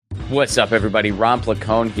What's up, everybody? Ron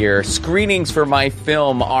Placone here. Screenings for my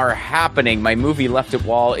film are happening. My movie Left at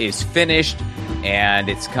Wall is finished, and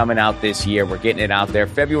it's coming out this year. We're getting it out there.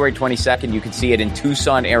 February 22nd, you can see it in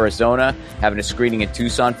Tucson, Arizona. Having a screening in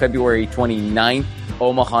Tucson. February 29th,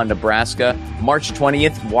 Omaha, Nebraska. March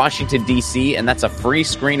 20th, Washington, D.C., and that's a free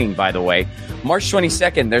screening, by the way. March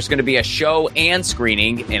 22nd, there's going to be a show and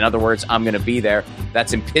screening. In other words, I'm going to be there.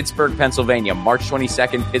 That's in Pittsburgh, Pennsylvania. March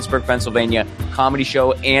 22nd, Pittsburgh, Pennsylvania. Comedy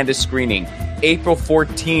show and a screening. April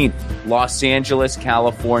 14th, Los Angeles,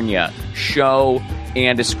 California. Show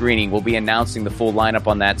and a screening. We'll be announcing the full lineup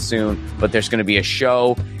on that soon, but there's going to be a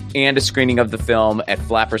show and a screening of the film at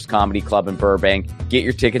Flappers Comedy Club in Burbank. Get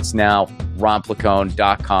your tickets now,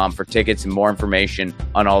 ronplacone.com for tickets and more information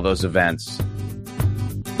on all those events.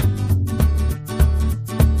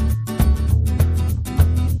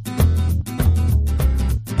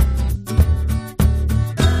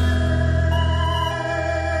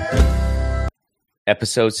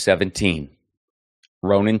 Episode 17,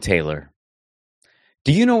 Ronan Taylor.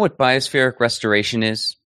 Do you know what biospheric restoration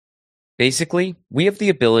is? Basically, we have the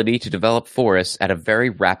ability to develop forests at a very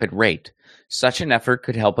rapid rate. Such an effort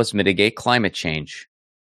could help us mitigate climate change.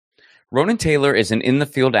 Ronan Taylor is an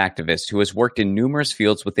in-the-field activist who has worked in numerous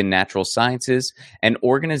fields within natural sciences and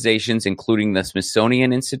organizations including the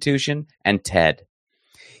Smithsonian Institution and TED.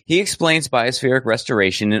 He explains biospheric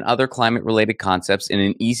restoration and other climate-related concepts in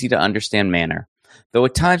an easy-to-understand manner. Though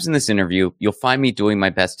at times in this interview, you'll find me doing my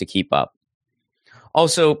best to keep up.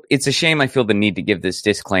 Also, it's a shame I feel the need to give this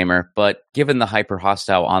disclaimer, but given the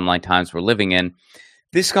hyper-hostile online times we're living in,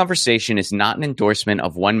 this conversation is not an endorsement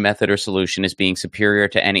of one method or solution as being superior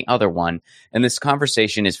to any other one, and this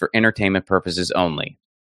conversation is for entertainment purposes only.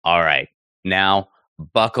 All right, now,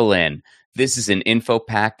 buckle in. This is an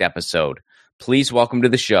info-packed episode. Please welcome to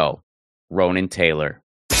the show, Ronan Taylor.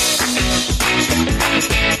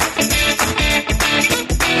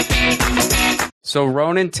 So,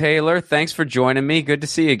 Ronan Taylor, thanks for joining me. Good to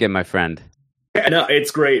see you again, my friend. Yeah, no,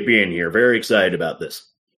 it's great being here. Very excited about this.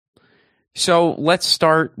 So, let's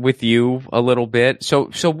start with you a little bit. So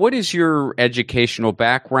what is your educational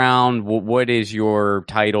background? What is your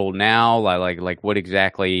title now? Like what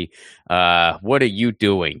exactly, what are you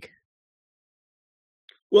doing?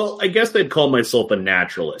 Well, I guess I'd call myself a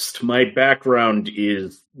naturalist. My background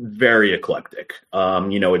is very eclectic.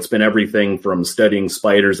 It's been everything from studying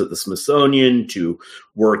spiders at the Smithsonian to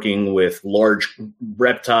working with large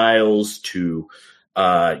reptiles to,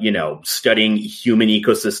 studying human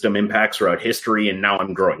ecosystem impacts throughout history. And now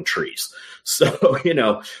I'm growing trees. So,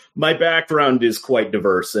 my background is quite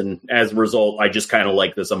diverse. And as a result, I just kind of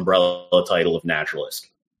like this umbrella title of naturalist.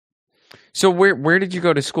 So where did you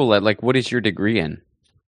go to school at? Like, what is your degree in?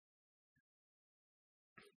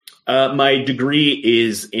 My degree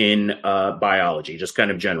is in biology, just kind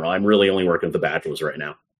of general. I'm really only working with the bachelor's right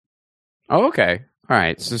now. Oh, okay. All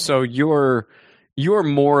right. So you're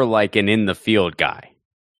more like an in the field guy.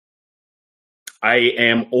 I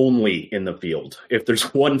am only in the field. If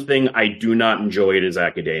there's one thing I do not enjoy, it is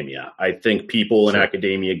academia. I think people in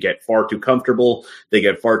academia get far too comfortable. They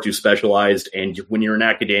get far too specialized. And when you're in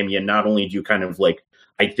academia, not only do you kind of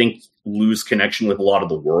I think lose connection with a lot of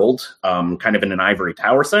the world, kind of in an ivory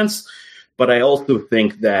tower sense. But I also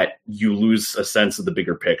think that you lose a sense of the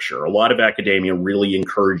bigger picture. A lot of academia really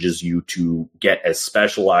encourages you to get as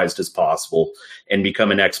specialized as possible and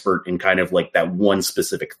become an expert in kind of like that one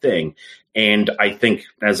specific thing. And I think,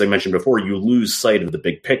 as I mentioned before, you lose sight of the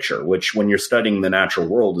big picture, which when you're studying the natural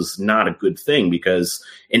world is not a good thing because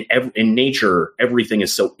in nature, everything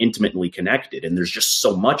is so intimately connected and there's just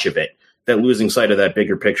so much of it that losing sight of that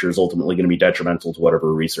bigger picture is ultimately going to be detrimental to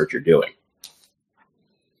whatever research you're doing.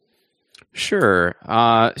 Sure.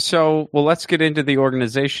 So let's get into the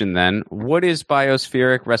organization then. What is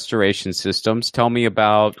Biospheric Restoration Systems? Tell me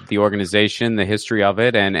about the organization, the history of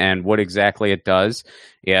it, and what exactly it does.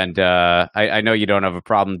 And I know you don't have a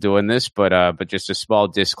problem doing this, but just a small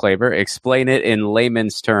disclaimer. Explain it in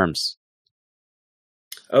layman's terms.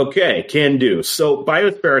 Okay, can do. So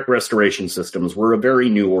Biospheric Restoration Systems, we're a very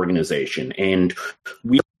new organization, and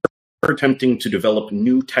we are attempting to develop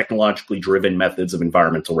new technologically driven methods of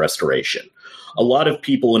environmental restoration. A lot of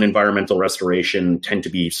people in environmental restoration tend to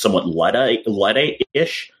be somewhat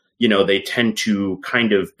Luddite-ish. They tend to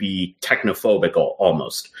kind of be technophobic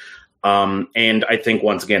almost. And I think,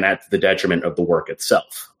 once again, at the detriment of the work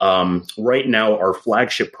itself. Right now, our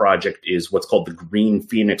flagship project is what's called the Green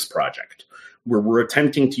Phoenix Project, where we're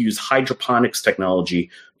attempting to use hydroponics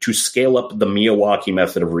technology to scale up the Miyawaki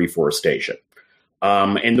method of reforestation.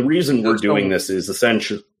 And the reason we're doing this is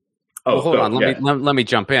essentially... Hold on. Let me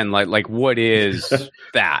jump in. Like, what is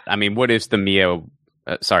that? I mean, what is the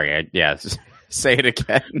Sorry, say it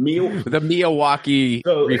again. The Miyawaki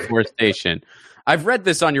reforestation. I've read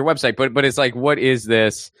this on your website, but it's like, what is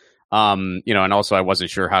this? And also I wasn't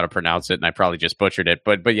sure how to pronounce it, and I probably just butchered it.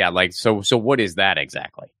 But yeah, like so what is that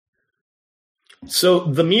exactly? So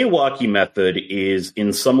the Miyawaki method is,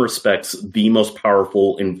 in some respects, the most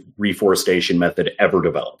powerful reforestation method ever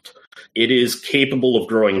developed. It is capable of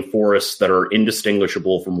growing forests that are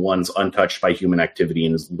indistinguishable from ones untouched by human activity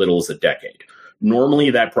in as little as a decade. Normally,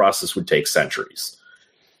 that process would take centuries.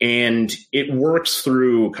 And it works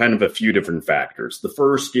through kind of a few different factors. The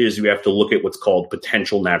first is you have to look at what's called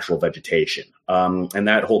potential natural vegetation. And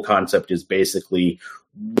that whole concept is basically,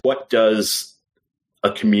 what does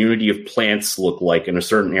a community of plants look like in a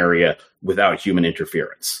certain area without human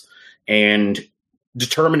interference? And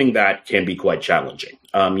determining that can be quite challenging.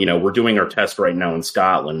 We're doing our test right now in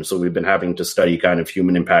Scotland, so we've been having to study kind of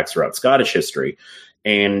human impacts throughout Scottish history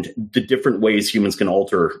and the different ways humans can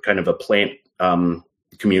alter kind of a plant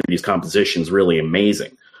community's composition is really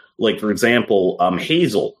amazing. Like, for example,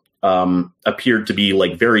 hazel appeared to be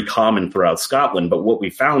like very common throughout Scotland. But what we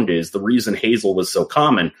found is the reason hazel was so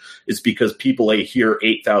common is because people here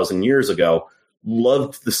 8,000 years ago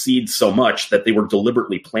loved the seeds so much that they were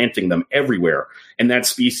deliberately planting them everywhere. And that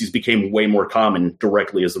species became way more common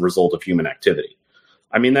directly as a result of human activity.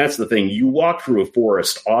 I mean, that's the thing. You walk through a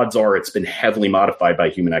forest, odds are it's been heavily modified by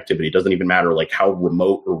human activity. It doesn't even matter like how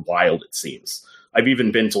remote or wild it seems. I've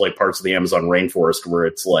even been to like parts of the Amazon rainforest where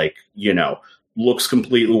it's like, looks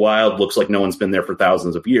completely wild, looks like no one's been there for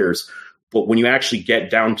thousands of years. But when you actually get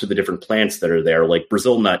down to the different plants that are there, like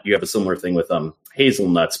Brazil nut, you have a similar thing with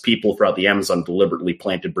hazelnuts. People throughout the Amazon deliberately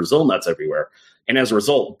planted Brazil nuts everywhere. And as a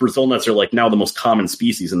result, Brazil nuts are like now the most common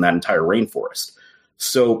species in that entire rainforest.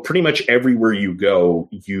 So pretty much everywhere you go,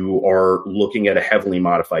 you are looking at a heavily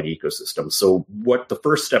modified ecosystem. So what the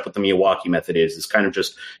first step with the Miyawaki method is kind of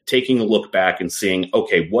just taking a look back and seeing,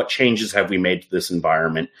 okay, what changes have we made to this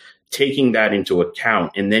environment? Taking that into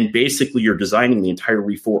account, and then basically you're designing the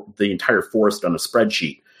entire forest on a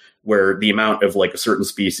spreadsheet where the amount of like a certain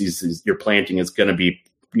species you're planting is going to be,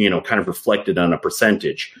 kind of reflected on a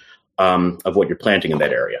percentage of what you're planting in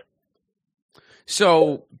that area.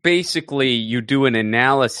 So basically you do an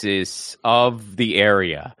analysis of the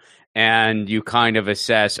area and you kind of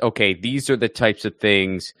assess, okay, these are the types of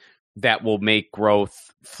things that will make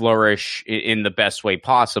growth flourish in the best way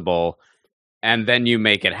possible. And then you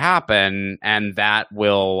make it happen, and that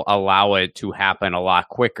will allow it to happen a lot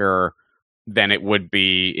quicker than it would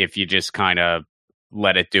be if you just kind of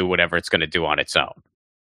let it do whatever it's going to do on its own.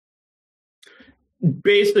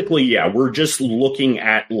 Basically, yeah, we're just looking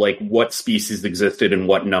at like what species existed and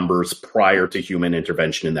what numbers prior to human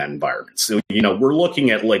intervention in that environment. So, we're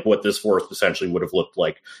looking at like what this forest essentially would have looked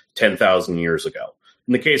like 10,000 years ago.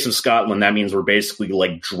 In the case of Scotland, that means we're basically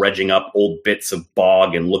like dredging up old bits of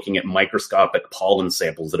bog and looking at microscopic pollen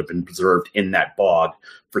samples that have been preserved in that bog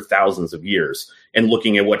for thousands of years and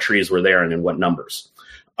looking at what trees were there and in what numbers.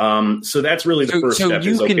 So that's really the first step. So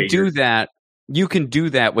you can do that. You can do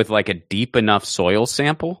that with like a deep enough soil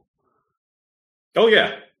sample? Oh,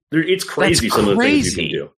 yeah. It's crazy some of the things you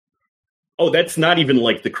can do. Oh, that's not even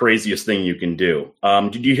like the craziest thing you can do.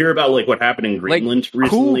 Did you hear about like what happened in Greenland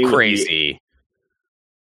recently? Cool crazy.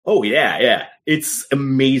 Oh, yeah. It's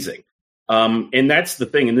amazing. And that's the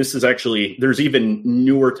thing. And this is actually, there's even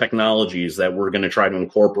newer technologies that we're going to try to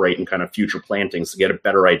incorporate in kind of future plantings to get a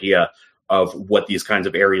better idea of what these kinds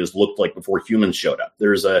of areas looked like before humans showed up.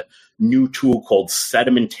 There's a new tool called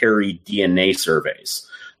sedimentary DNA surveys.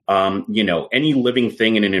 Any living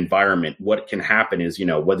thing in an environment, what can happen is,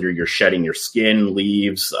 whether you're shedding your skin,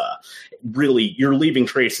 leaves, really, you're leaving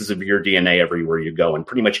traces of your DNA everywhere you go. And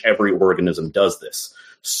pretty much every organism does this.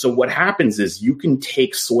 So what happens is you can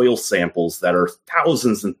take soil samples that are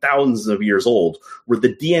thousands and thousands of years old where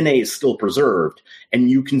the DNA is still preserved,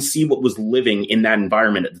 and you can see what was living in that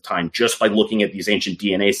environment at the time just by looking at these ancient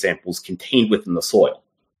DNA samples contained within the soil.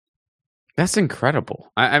 That's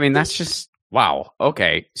incredible. I mean, that's just, wow.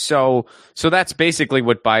 Okay. So that's basically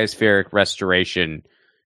what biospheric restoration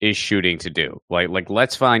is shooting to do. Like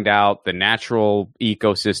let's find out the natural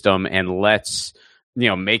ecosystem and let's,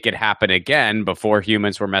 make it happen again before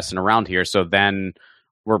humans were messing around here. So then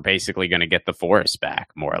we're basically going to get the forest back,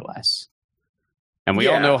 more or less. And we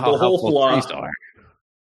all know how helpful trees are.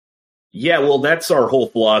 Yeah, well, that's our whole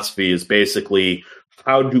philosophy is basically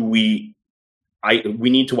how do we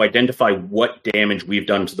need to identify what damage we've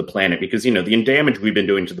done to the planet, because, the damage we've been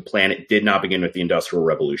doing to the planet did not begin with the Industrial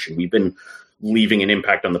Revolution. We've been leaving an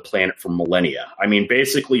impact on the planet for millennia. I mean,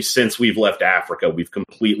 basically, since we've left Africa, we've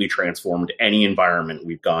completely transformed any environment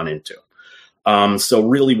we've gone into. So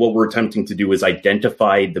really what we're attempting to do is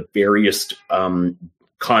identify the various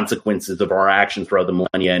consequences of our actions throughout the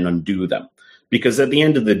millennia and undo them. Because at the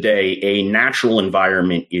end of the day, a natural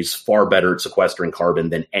environment is far better at sequestering carbon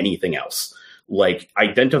than anything else. Like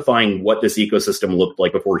identifying what this ecosystem looked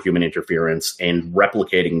like before human interference and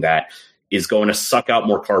replicating that is going to suck out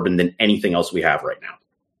more carbon than anything else we have right now.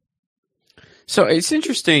 So it's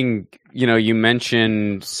interesting, you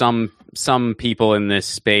mentioned some people in this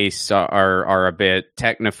space are a bit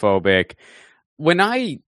technophobic. When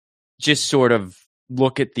I just sort of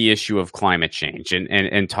look at the issue of climate change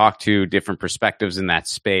and talk to different perspectives in that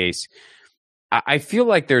space, I feel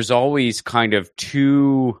like there's always kind of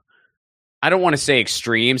two, I don't want to say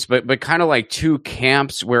extremes, but kind of like two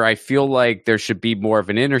camps where I feel like there should be more of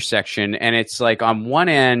an intersection. And it's like on one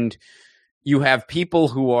end, you have people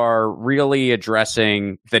who are really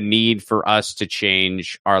addressing the need for us to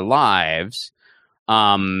change our lives.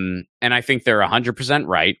 And I think they're 100%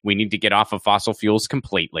 right. We need to get off of fossil fuels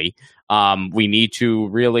completely. We need to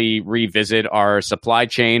really revisit our supply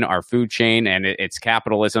chain, our food chain, and it's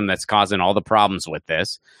capitalism that's causing all the problems with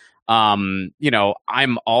this. I'm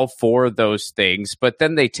all for those things, but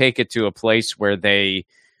then they take it to a place where they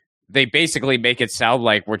basically make it sound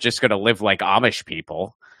like we're just going to live like Amish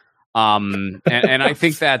people. And I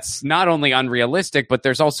think that's not only unrealistic, but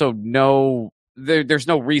there's also there's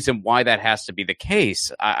no reason why that has to be the case,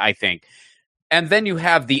 I think. And then you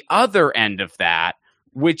have the other end of that,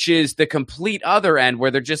 which is the complete other end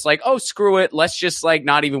where they're just like, oh, screw it. Let's just like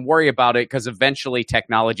not even worry about it because eventually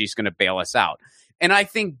technology is going to bail us out. And I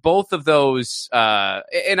think both of those,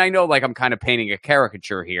 and I know like I'm kind of painting a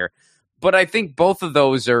caricature here, but I think both of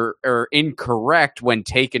those are incorrect when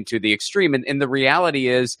taken to the extreme. And the reality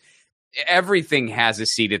is, everything has a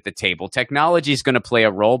seat at the table. Technology is going to play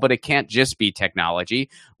a role, but it can't just be technology.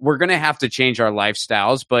 We're going to have to change our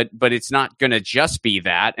lifestyles, but it's not going to just be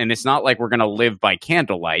that. And it's not like we're going to live by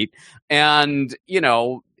candlelight. And,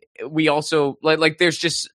 we also like there's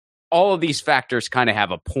just all of these factors kind of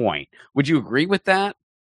have a point. Would you agree with that?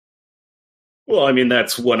 Well, I mean,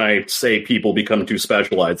 that's when I say people become too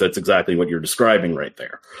specialized. That's exactly what you're describing right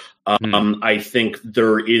there. I think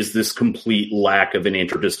there is this complete lack of an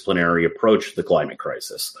interdisciplinary approach to the climate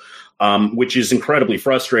crisis, which is incredibly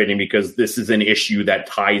frustrating because this is an issue that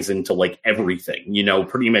ties into like everything.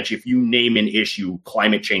 Pretty much if you name an issue,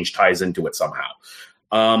 climate change ties into it somehow.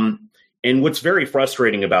 And what's very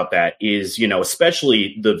frustrating about that is,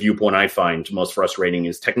 especially the viewpoint I find most frustrating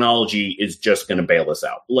is technology is just going to bail us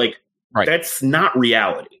out. Like, right. That's not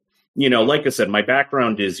reality. Like I said, my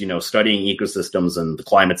background is, studying ecosystems and the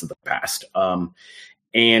climates of the past.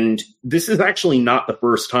 And this is actually not the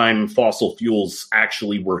first time fossil fuels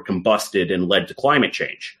actually were combusted and led to climate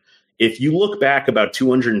change. If you look back about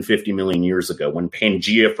 250 million years ago, when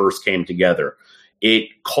Pangea first came together, it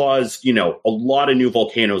caused, a lot of new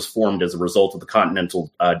volcanoes formed as a result of the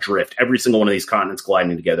continental drift. Every single one of these continents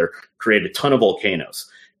gliding together created a ton of volcanoes.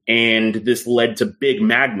 And this led to big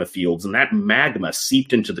magma fields, and that magma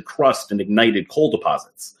seeped into the crust and ignited coal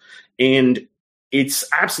deposits. And it's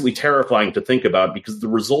absolutely terrifying to think about because the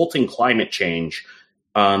resulting climate change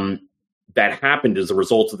that happened as a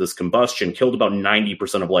result of this combustion killed about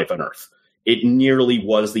 90% of life on Earth. It nearly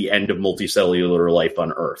was the end of multicellular life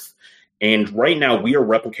on Earth. And right now we are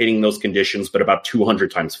replicating those conditions, but about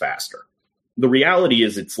 200 times faster. The reality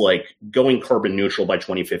is it's like going carbon neutral by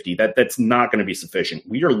 2050. That's not going to be sufficient.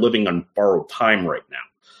 We are living on borrowed time right now.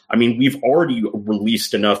 I mean, we've already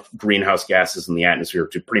released enough greenhouse gases in the atmosphere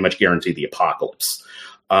to pretty much guarantee the apocalypse.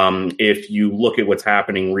 If you look at what's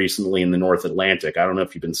happening recently in the North Atlantic, I don't know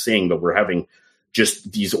if you've been seeing, but we're having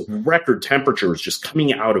just these record temperatures just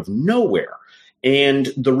coming out of nowhere.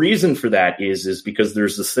 And the reason for that is because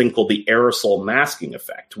there's this thing called the aerosol masking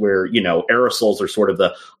effect, where, aerosols are sort of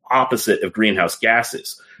the opposite of greenhouse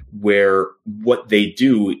gases, where what they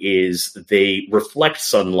do is they reflect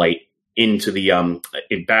sunlight into the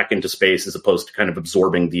back into space as opposed to kind of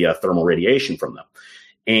absorbing the thermal radiation from them.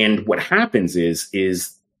 And what happens is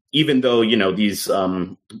even though, these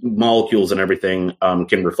molecules and everything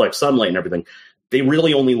can reflect sunlight and everything, they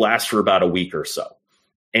really only last for about a week or so.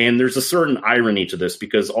 And there's a certain irony to this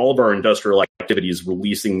because all of our industrial activity is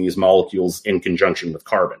releasing these molecules in conjunction with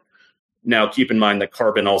carbon. Now, keep in mind that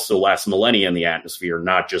carbon also lasts millennia in the atmosphere,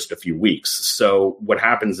 not just a few weeks. So what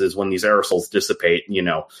happens is when these aerosols dissipate,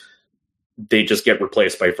 they just get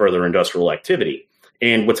replaced by further industrial activity.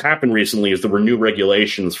 And what's happened recently is there were new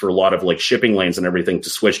regulations for a lot of like shipping lanes and everything to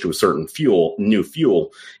switch to a certain new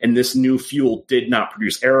fuel. And this new fuel did not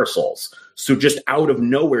produce aerosols. So just out of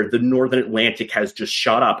nowhere, the Northern Atlantic has just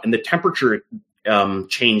shot up and the temperature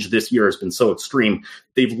change this year has been so extreme,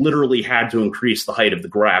 they've literally had to increase the height of the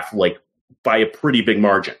graph like by a pretty big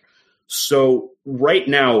margin. So right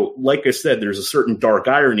now, like I said, there's a certain dark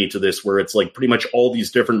irony to this where it's like pretty much all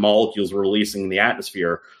these different molecules we're releasing in the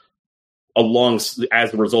atmosphere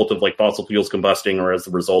as a result of like fossil fuels combusting or as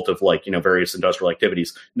a result of like, various industrial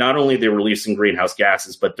activities. Not only are they releasing greenhouse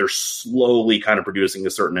gases, but they're slowly kind of producing a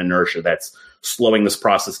certain inertia that's slowing this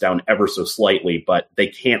process down ever so slightly, but they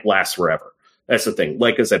can't last forever. That's the thing.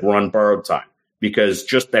 Like I said, we're on borrowed time because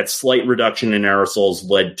just that slight reduction in aerosols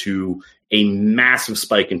led to a massive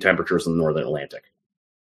spike in temperatures in the northern Atlantic.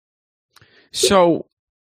 So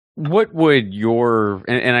what would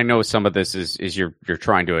and I know some of this is you're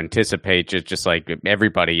trying to anticipate just like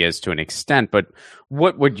everybody is to an extent, but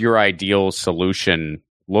what would your ideal solution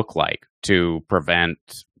look like to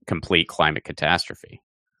prevent complete climate catastrophe?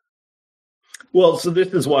 Well, so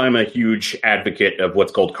this is why I'm a huge advocate of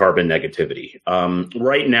what's called carbon negativity.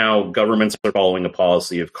 Right now, governments are following a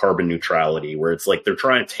policy of carbon neutrality, where it's like they're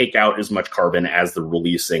trying to take out as much carbon as they're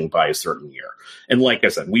releasing by a certain year. And like I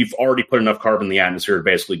said, we've already put enough carbon in the atmosphere to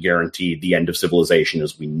basically guarantee the end of civilization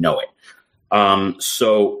as we know it.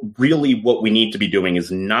 So really what we need to be doing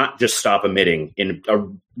is not just stop emitting in a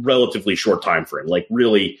relatively short time frame, like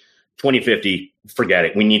really 2050, forget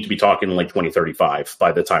it. We need to be talking like 2035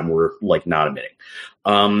 by the time we're like not emitting.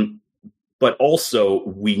 But also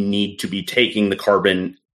we need to be taking the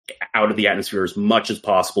carbon out of the atmosphere as much as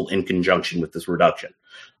possible in conjunction with this reduction.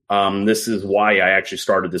 This is why I actually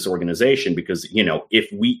started this organization because,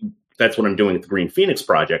 that's what I'm doing at the Green Phoenix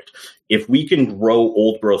Project. If we can grow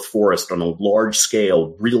old growth forest on a large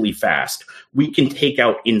scale really fast, we can take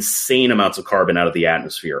out insane amounts of carbon out of the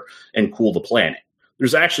atmosphere and cool the planet.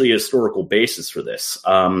 There's actually a historical basis for this.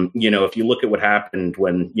 If you look at what happened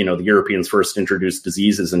when, the Europeans first introduced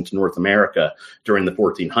diseases into North America during the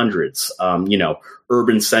 1400s,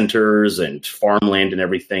 urban centers and farmland and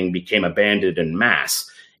everything became abandoned en masse.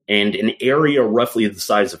 And an area roughly the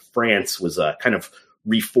size of France was kind of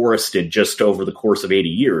reforested just over the course of 80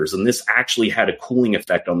 years. And this actually had a cooling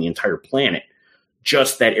effect on the entire planet,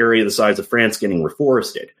 just that area the size of France getting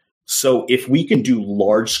reforested. So if we can do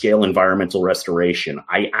large-scale environmental restoration,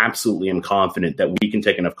 I absolutely am confident that we can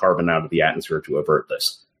take enough carbon out of the atmosphere to avert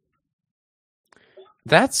this.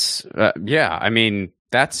 That's,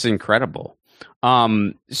 that's incredible.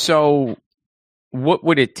 So what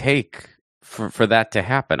would it take for that to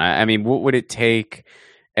happen? What would it take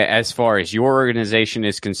as far as your organization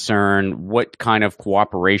is concerned? What kind of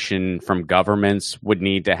cooperation from governments would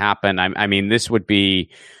need to happen? This would be...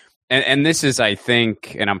 And this is, I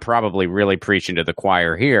think, and I'm probably really preaching to the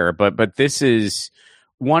choir here, but this is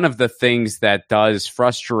one of the things that does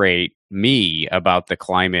frustrate me about the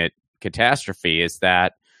climate catastrophe is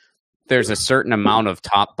that there's a certain amount of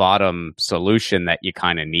top-bottom solution that you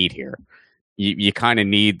kind of need here. You kind of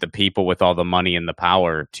need the people with all the money and the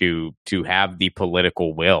power to have the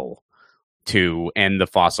political will to end the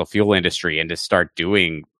fossil fuel industry and to start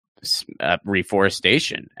doing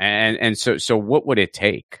reforestation. And so what would it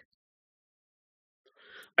take?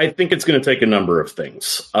 I think it's going to take a number of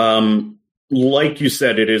things. Like you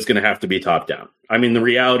said, it is going to have to be top down. The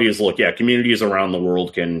reality is, communities around the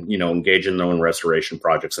world can, engage in their own restoration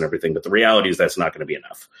projects and everything. But the reality is that's not going to be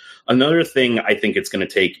enough. Another thing I think it's going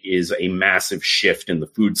to take is a massive shift in the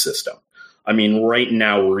food system. Right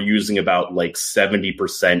now we're using about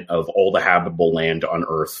 70% of all the habitable land on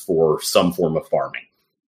Earth for some form of farming.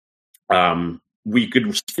 We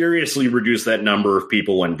could seriously reduce that number if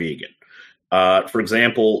people went vegan. For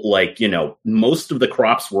example, most of the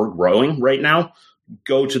crops we're growing right now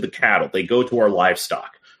go to the cattle. They go to our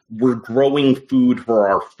livestock. We're growing food for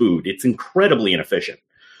our food. It's incredibly inefficient.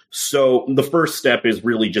 So the first step is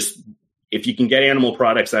really just, if you can get animal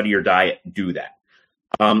products out of your diet, do that.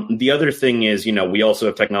 The other thing is, we also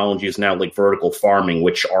have technologies now like vertical farming,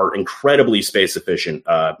 which are incredibly space efficient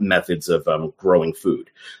methods of growing food.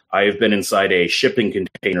 I have been inside a shipping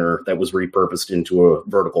container that was repurposed into a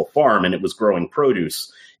vertical farm, and it was growing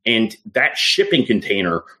produce. And that shipping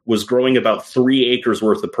container was growing about 3 acres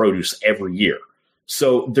worth of produce every year.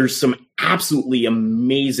 So there's some absolutely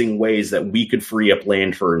amazing ways that we could free up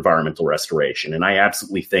land for environmental restoration. And I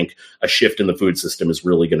absolutely think a shift in the food system is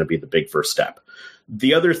really going to be the big first step.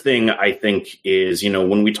 The other thing I think is,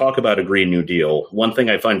 when we talk about a Green New Deal, one thing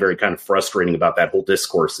I find very kind of frustrating about that whole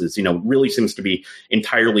discourse is, really seems to be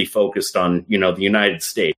entirely focused on, the United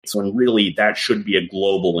States, when really that should be a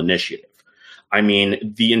global initiative.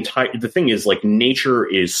 The thing is, nature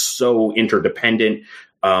is so interdependent.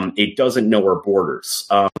 It doesn't know our borders.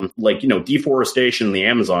 Deforestation in the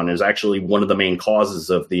Amazon is actually one of the main causes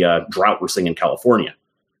of the drought we're seeing in California.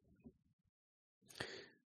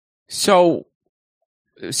 So,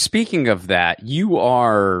 speaking of that, you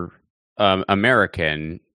are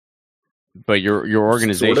American, but your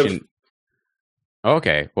organization. Sort of.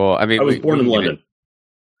 Okay, well, I mean, I was born in London.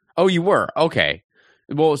 Oh, you were? Okay.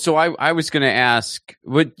 Well, so I was going to ask,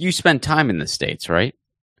 but you spent time in the States, right?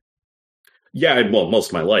 Yeah, well, most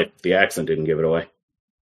of my life. The accent didn't give it away.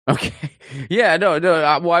 Okay. Yeah, no.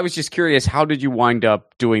 Well, I was just curious, how did you wind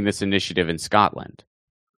up doing this initiative in Scotland?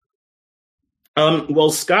 Well,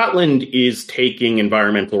 Scotland is taking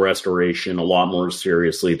environmental restoration a lot more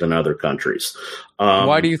seriously than other countries.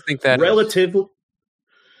 Why do you think that relatively?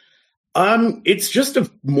 It's just a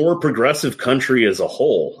more progressive country as a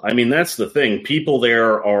whole. I mean, that's the thing. People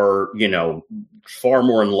there are, far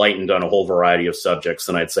more enlightened on a whole variety of subjects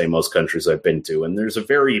than I'd say most countries I've been to. And there's a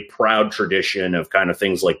very proud tradition of kind of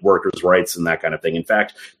things like workers' rights and that kind of thing. In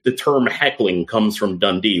fact, the term heckling comes from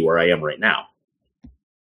Dundee, where I am right now.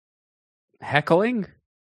 Heckling?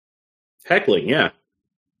 Heckling, yeah.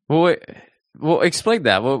 Well, explain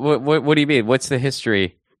that. What do you mean? What's the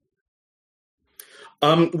history?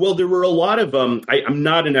 Well, there were a lot of, I'm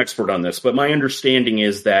not an expert on this, but my understanding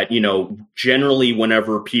is that, generally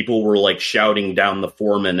whenever people were like shouting down the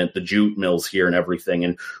foreman at the jute mills here and everything,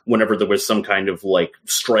 and whenever there was some kind of like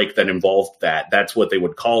strike that involved that, that's what they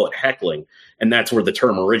would call it, heckling. And that's where the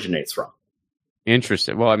term originates from.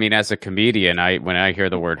 Interesting. Well, I mean, as a comedian, when I hear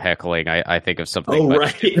the word heckling, I think of something. Oh,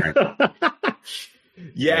 right.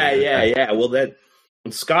 Yeah. Well,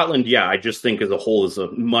 Scotland, I just think as a whole is a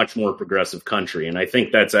much more progressive country. And I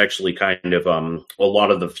think that's actually kind of a lot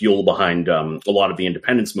of the fuel behind a lot of the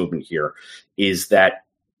independence movement here is that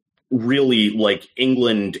really like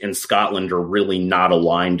England and Scotland are really not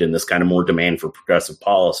aligned in this kind of more demand for progressive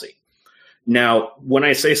policy. Now, when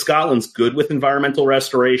I say Scotland's good with environmental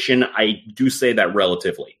restoration, I do say that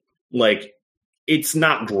relatively. Like, it's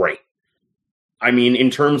not great. I mean, in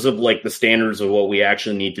terms of like the standards of what we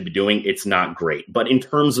actually need to be doing, it's not great. But in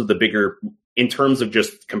terms of in terms of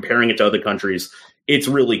just comparing it to other countries, it's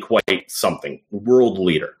really quite something. World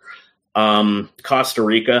leader. Costa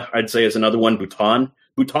Rica, I'd say, is another one. Bhutan.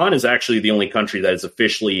 Bhutan is actually the only country that has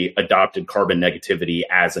officially adopted carbon negativity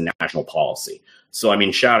as a national policy. So, I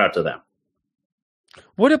mean, shout out to them.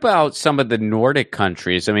 What about some of the Nordic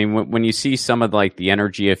countries? I mean, when you see some of like the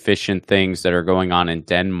energy efficient things that are going on in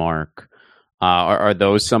Denmark, are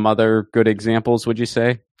those some other good examples, would you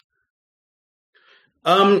say?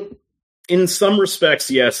 In some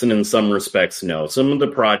respects, yes, and in some respects, no. Some of the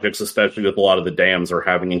projects, especially with a lot of the dams, are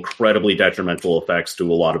having incredibly detrimental effects to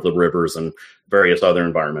a lot of the rivers and various other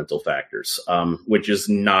environmental factors, which is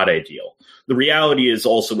not ideal. The reality is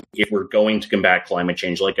also, if we're going to combat climate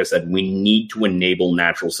change, like I said, we need to enable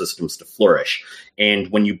natural systems to flourish.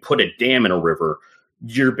 And when you put a dam in a river,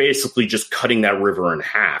 you're basically just cutting that river in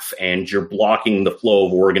half and you're blocking the flow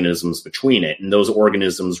of organisms between it. And those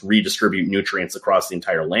organisms redistribute nutrients across the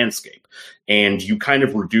entire landscape. And you kind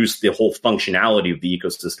of reduce the whole functionality of the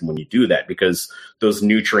ecosystem when you do that, because those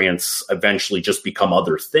nutrients eventually just become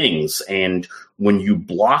other things. And when you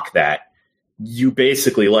block that, you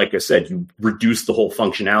basically, like I said, you reduce the whole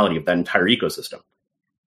functionality of that entire ecosystem.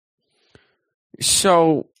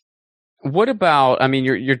 So, what about? I mean,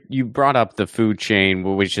 you brought up the food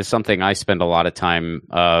chain, which is something I spend a lot of time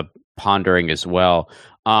pondering as well.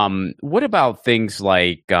 What about things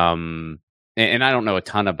like, and I don't know a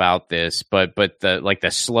ton about this, but the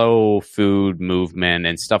slow food movement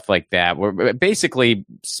and stuff like that. We're basically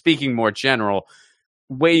speaking more general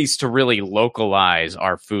ways to really localize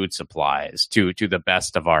our food supplies to the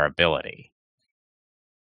best of our ability.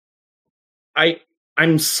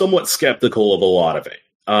 I'm somewhat skeptical of a lot of it.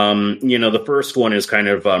 The first one is kind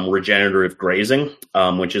of regenerative grazing,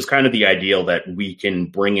 which is kind of the ideal that we can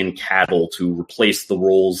bring in cattle to replace the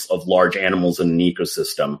roles of large animals in an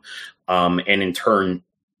ecosystem, and in turn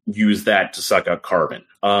use that to suck out carbon.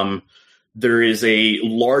 There is a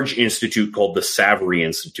large institute called the Savory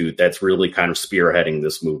Institute that's really kind of spearheading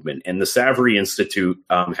this movement. And the Savory Institute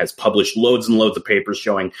has published loads and loads of papers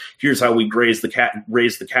showing here's how we raise the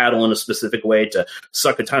cattle in a specific way to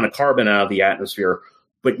suck a ton of carbon out of the atmosphere.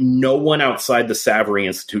 But no one outside the Savory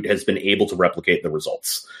Institute has been able to replicate the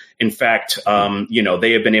results. In fact,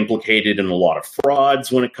 they have been implicated in a lot of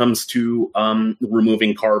frauds when it comes to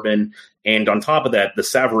removing carbon. And on top of that, the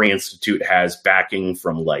Savory Institute has backing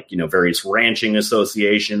from various ranching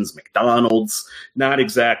associations, McDonald's, not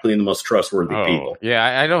exactly the most trustworthy people.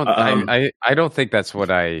 Yeah, I don't think that's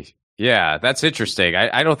what yeah, that's interesting.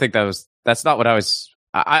 I don't think that's not what I was,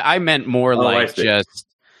 I meant more just.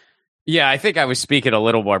 Yeah, I think I was speaking a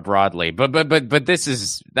little more broadly, but this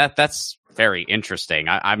is that's very interesting.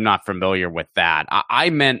 I'm not familiar with that. I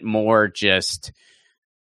meant more just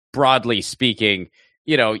broadly speaking,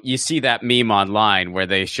 you see that meme online where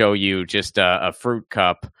they show you just a fruit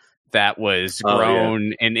cup that was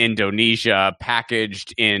grown in Indonesia,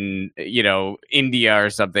 packaged in, India or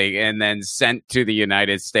something, and then sent to the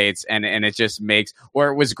United States. And it just makes, or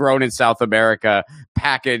it was grown in South America,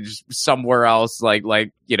 packaged somewhere else, like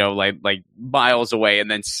miles away, and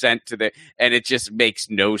then sent to and it just makes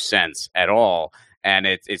no sense at all. And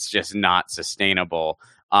it's just not sustainable.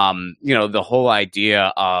 The whole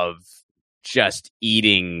idea of just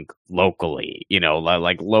eating locally,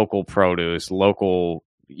 like local produce, local,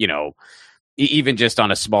 even just on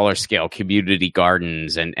a smaller scale, community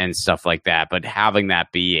gardens and stuff like that, but having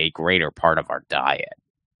that be a greater part of our diet.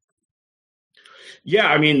 Yeah,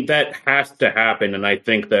 I mean, that has to happen, and I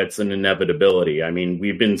think that's an inevitability. I mean,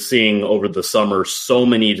 we've been seeing over the summer so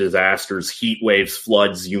many disasters, heat waves,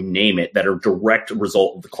 floods, you name it, that are direct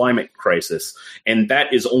result of the climate crisis, and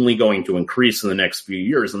that is only going to increase in the next few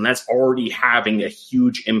years, and that's already having a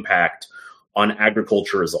huge impact on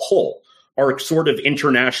agriculture as a whole. Our sort of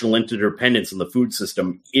international interdependence in the food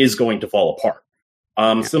system is going to fall apart.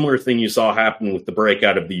 Similar thing you saw happen with the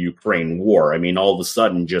breakout of the Ukraine war. I mean, all of a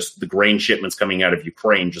sudden, just the grain shipments coming out of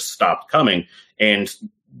Ukraine just stopped coming. And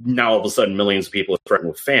now all of a sudden, millions of people are threatened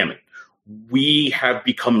with famine. We have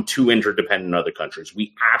become too interdependent in other countries.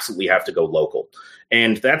 We absolutely have to go local.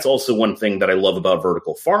 And that's also one thing that I love about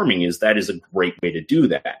vertical farming is that is a great way to do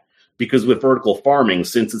that. Because with vertical farming,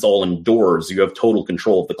 since it's all indoors, you have total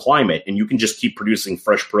control of the climate, and you can just keep producing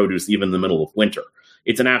fresh produce even in the middle of winter.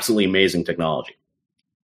 It's an absolutely amazing technology.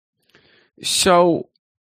 So,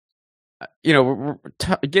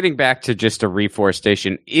 getting back to just a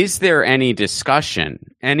reforestation, is there any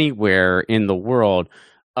discussion anywhere in the world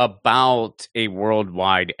about a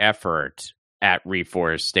worldwide effort at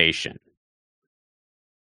reforestation?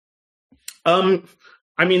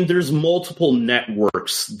 I mean, there's multiple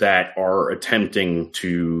networks that are attempting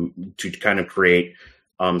to kind of create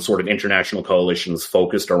sort of international coalitions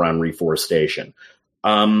focused around reforestation.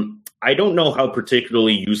 I don't know how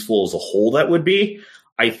particularly useful as a whole that would be.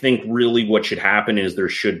 I think really what should happen is there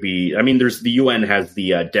should be, I mean, the UN has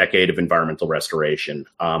the decade of environmental restoration,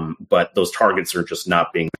 but those targets are just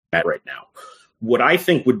not being met right now. What I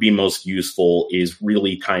think would be most useful is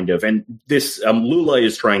really kind of, and this, Lula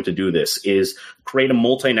is trying to do this, is create a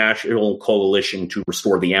multinational coalition to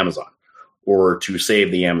restore the Amazon or to save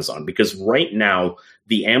the Amazon. Because right now,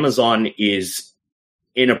 the Amazon is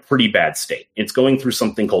in a pretty bad state. It's going through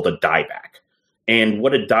something called a dieback. And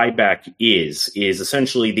what a dieback is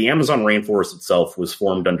essentially the Amazon rainforest itself was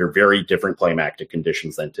formed under very different climatic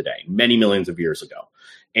conditions than today, many millions of years ago.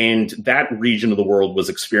 And that region of the world was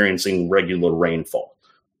experiencing regular rainfall.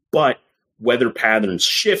 But weather patterns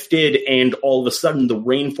shifted, and all of a sudden the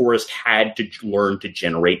rainforest had to learn to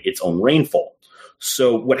generate its own rainfall.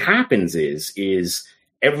 So what happens is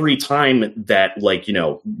every time that,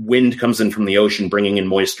 wind comes in from the ocean, bringing in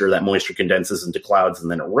moisture, that moisture condenses into clouds and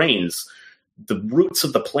then it rains, the roots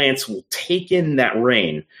of the plants will take in that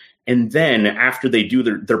rain. And then after they do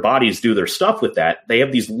their bodies do their stuff with that, they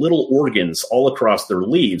have these little organs all across their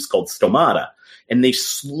leaves called stomata. And they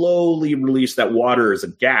slowly release that water as a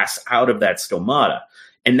gas out of that stomata.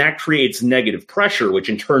 And that creates negative pressure, which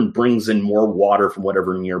in turn brings in more water from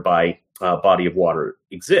whatever nearby body of water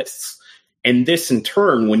exists. And this, in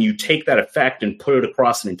turn, when you take that effect and put it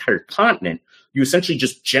across an entire continent, you essentially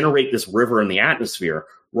just generate this river in the atmosphere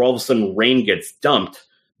where all of a sudden rain gets dumped.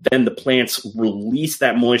 Then the plants release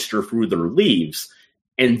that moisture through their leaves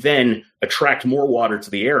and then attract more water to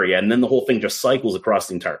the area. And then the whole thing just cycles across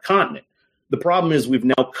the entire continent. The problem is we've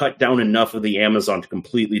now cut down enough of the Amazon to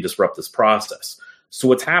completely disrupt this process. So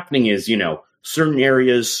what's happening is, certain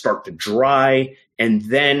areas start to dry and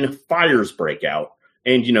then fires break out.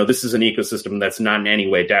 And, this is an ecosystem that's not in any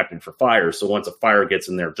way adapted for fire. So once a fire gets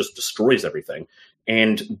in there, it just destroys everything.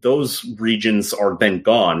 And those regions are then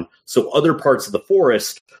gone. So other parts of the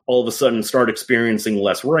forest all of a sudden start experiencing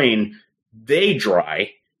less rain. They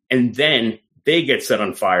dry, and then they get set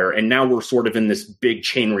on fire. And now we're sort of in this big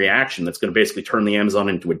chain reaction that's going to basically turn the Amazon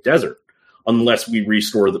into a desert unless we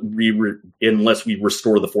restore the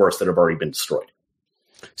forests that have already been destroyed.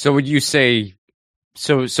 So would you say,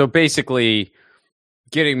 so basically,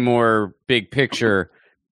 getting more big picture,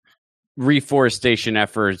 reforestation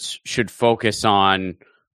efforts should focus on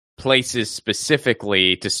places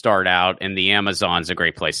specifically to start out, and the Amazon's a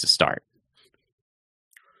great place to start.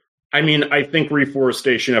 I mean, I think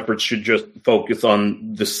reforestation efforts should just focus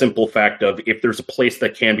on the simple fact of if there's a place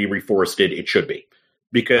that can be reforested, it should be.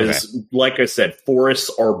 Because, like I said,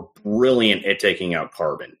 forests are brilliant at taking out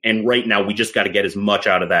carbon. And right now, we just got to get as much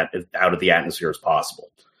out of the atmosphere as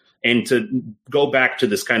possible. And to go back to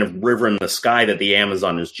this kind of river in the sky that the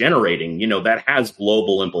Amazon is generating, that has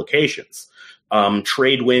global implications.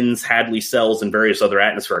 Trade winds, Hadley cells, and various other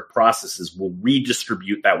atmospheric processes will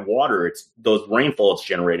redistribute that water, those rainfall it's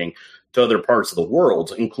generating, to other parts of the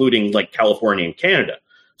world, including like California and Canada.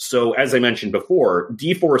 So as I mentioned before,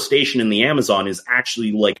 deforestation in the Amazon is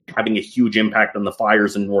actually like having a huge impact on the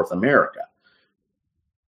fires in North America.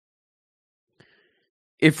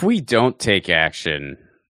 If we don't take action,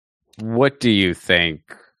 what do you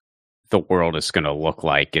think the world is going to look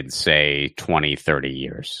like in, say, 20, 30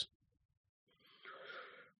 years?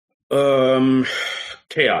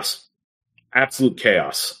 Chaos. Absolute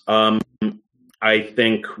chaos. I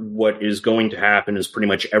think what is going to happen is pretty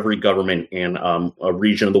much every government in a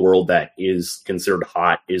region of the world that is considered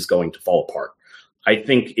hot is going to fall apart. I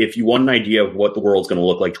think if you want an idea of what the world's going to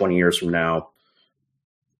look like 20 years from now,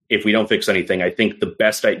 if we don't fix anything, I think the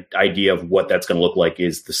best idea of what that's going to look like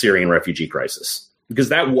is the Syrian refugee crisis, because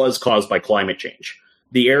that was caused by climate change.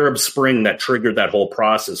 The Arab Spring that triggered that whole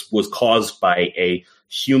process was caused by a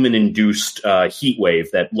human-induced heat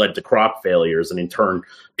wave that led to crop failures, and in turn,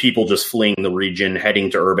 people just fleeing the region,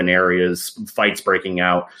 heading to urban areas, fights breaking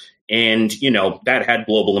out. And, that had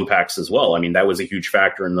global impacts as well. I mean, that was a huge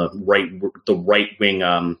factor in the right-wing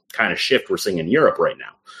kind of shift we're seeing in Europe right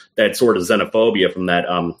now, that sort of xenophobia from that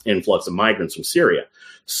influx of migrants from Syria.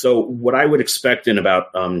 So what I would expect in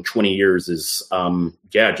about 20 years is,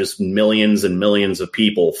 just millions and millions of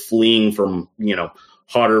people fleeing from,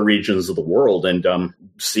 hotter regions of the world and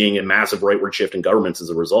seeing a massive rightward shift in governments as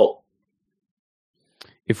a result.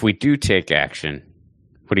 If we do take action,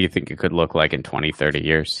 what do you think it could look like in 20, 30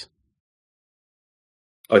 years?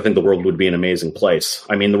 I think the world would be an amazing place.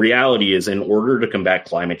 I mean, the reality is, in order to combat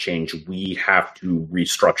climate change, we have to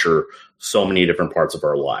restructure so many different parts of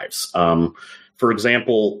our lives. For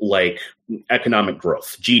example, like economic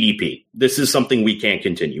growth, GDP. This is something we can't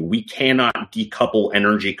continue. We cannot decouple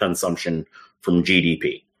energy consumption from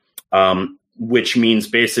GDP, which means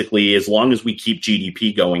basically as long as we keep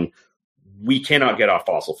GDP going, we cannot get off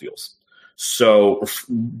fossil fuels. So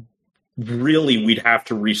really, we'd have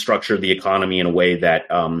to restructure the economy in a way that,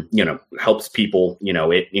 helps people,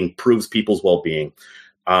 it improves people's well-being.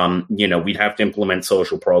 We'd have to implement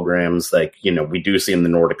social programs like, we do see in the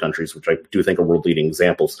Nordic countries, which I do think are world-leading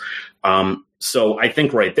examples. So I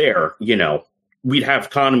think right there, we'd have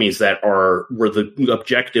economies that are where the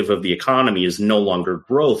objective of the economy is no longer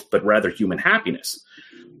growth, but rather human happiness,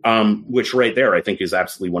 which right there I think is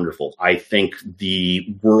absolutely wonderful. I think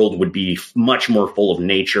the world would be much more full of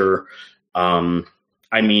nature. The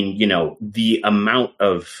amount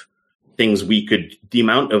of the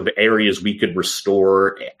amount of areas we could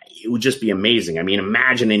restore, it would just be amazing. I mean,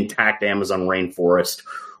 imagine intact Amazon rainforest,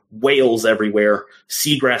 whales everywhere,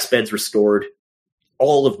 seagrass beds restored,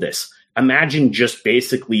 all of this. Imagine just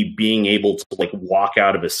basically being able to walk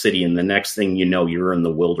out of a city and the next thing you know, you're in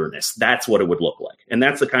the wilderness. That's what it would look like. And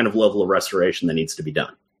that's the kind of level of restoration that needs to be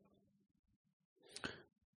done.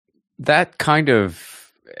 That kind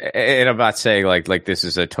of, and I'm not saying like this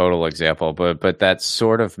is a total example, but that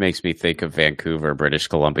sort of makes me think of Vancouver, British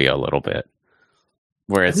Columbia a little bit,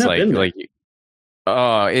 where it's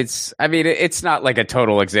it's not like a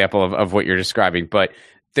total example of what you're describing, but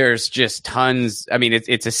there's just tons. I mean,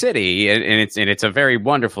 it's a city, and it's a very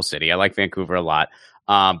wonderful city. I like Vancouver a lot,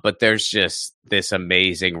 but there's just this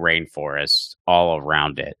amazing rainforest all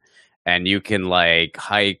around it, and you can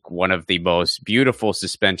hike one of the most beautiful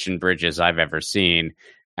suspension bridges I've ever seen,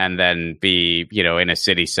 and then be in a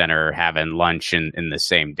city center having lunch in the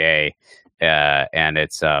same day. And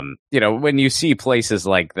it's when you see places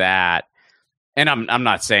like that, and I'm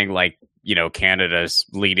not saying Canada's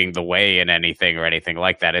leading the way in anything or anything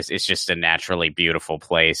like that. It's just a naturally beautiful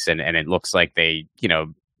place, and it looks like they,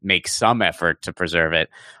 make some effort to preserve it.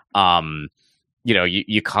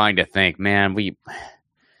 You kind of think, man, we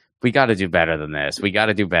got to do better than this. We got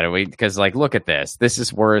to do better. Because look at this. This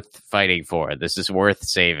is worth fighting for. This is worth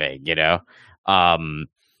saving,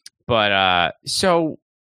 So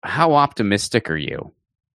how optimistic are you?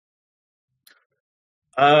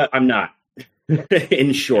 I'm not.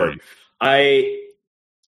 In short. I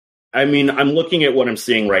mean, I'm looking at what I'm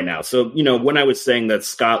seeing right now. So, when I was saying that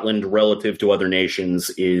Scotland, relative to other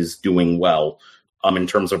nations, is doing well in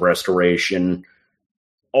terms of restoration,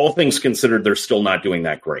 all things considered, they're still not doing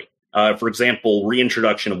that great. For example,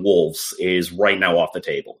 reintroduction of wolves is right now off the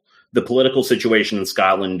table. The political situation in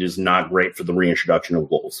Scotland is not great for the reintroduction of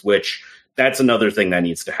wolves, which that's another thing that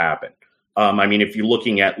needs to happen. If you're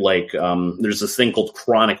looking at there's this thing called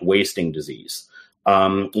chronic wasting disease.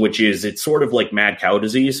 It's sort of like mad cow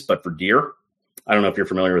disease, but for deer. I don't know if you're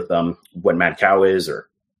familiar with what mad cow is or.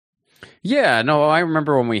 Yeah, no, I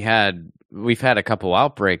remember when we've had a couple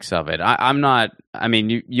outbreaks of it. I'm not. I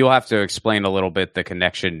mean, you'll have to explain a little bit the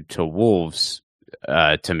connection to wolves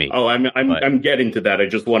to me. Oh, I'm getting to that. I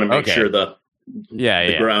just want to make sure the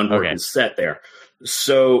groundwork is set there.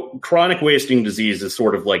 So chronic wasting disease is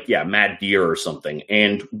sort of like, mad deer or something.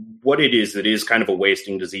 And what it is kind of a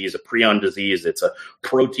wasting disease, a prion disease. It's a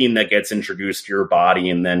protein that gets introduced to your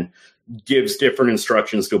body and then gives different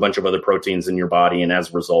instructions to a bunch of other proteins in your body. And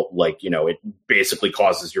as a result, it basically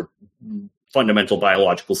causes your fundamental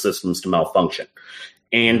biological systems to malfunction.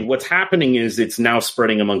 And what's happening is it's now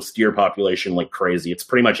spreading amongst deer population like crazy. It's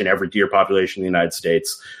pretty much in every deer population in the United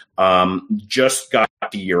States. Just got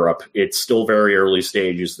to Europe. It's still very early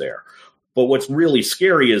stages there. But what's really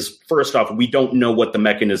scary is, first off, we don't know what the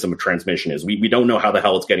mechanism of transmission is. We don't know how the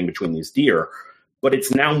hell it's getting between these deer, but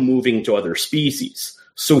it's now moving to other species.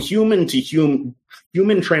 So human to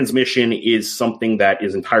human transmission is something that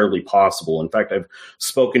is entirely possible. In fact, I've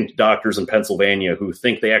spoken to doctors in Pennsylvania who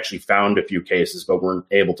think they actually found a few cases, but weren't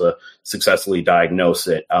able to successfully diagnose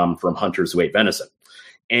it from hunters who ate venison.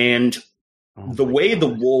 And the way the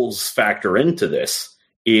wolves factor into this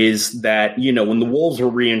is that, when the wolves were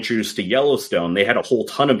reintroduced to Yellowstone, they had a whole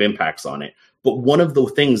ton of impacts on it. But one of the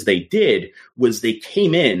things they did was they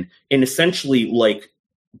came in and essentially,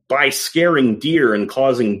 by scaring deer and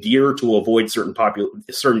causing deer to avoid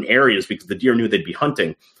certain areas because the deer knew they'd be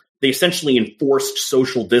hunting, they essentially enforced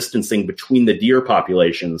social distancing between the deer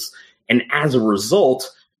populations. And as a result,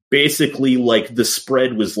 basically, the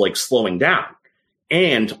spread was slowing down.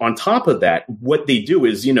 And on top of that, what they do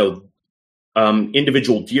is,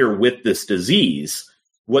 individual deer with this disease,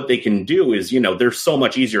 what they can do is, they're so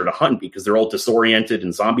much easier to hunt because they're all disoriented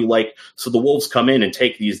and zombie-like. So the wolves come in and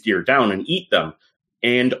take these deer down and eat them.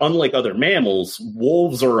 And unlike other mammals,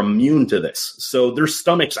 wolves are immune to this. So their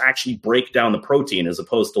stomachs actually break down the protein as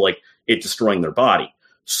opposed to it destroying their body.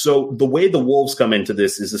 So the way the wolves come into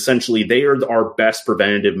this is essentially they are our best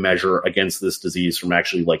preventative measure against this disease from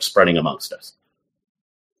actually spreading amongst us.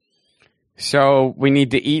 So we need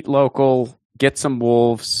to eat local, get some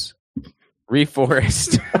wolves,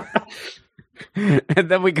 reforest, and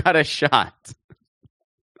then we got a shot.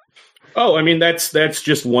 Oh, I mean, that's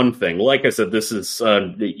just one thing. Like I said, this is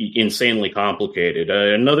insanely complicated.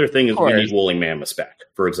 Another thing is we need woolly mammoths back,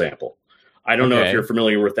 for example. I don't know if you're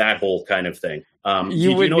familiar with that whole kind of thing.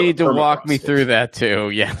 You would need to walk me through that too.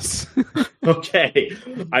 Yes. Okay.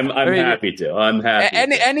 I'm happy to. I'm happy.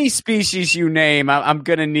 Any species you name, I'm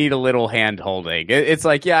going to need a little hand holding. It's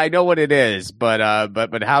I know what it is, but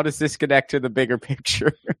how does this connect to the bigger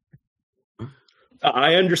picture?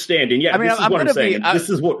 I understand, and this is what I'm saying.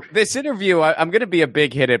 This interview. I'm going to be a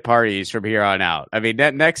big hit at parties from here on out. I mean,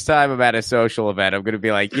 next time I'm at a social event, I'm going to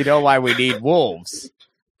be like, why we need wolves?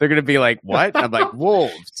 They're going to be like, what? I'm like,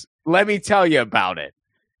 wolves. Let me tell you about it.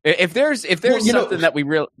 If there's something that we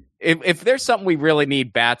really, if there's something we really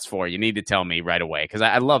need bats for, you need to tell me right away because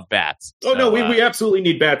I love bats. Oh, no, we absolutely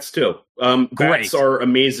need bats too. Bats are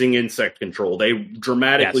amazing insect control. They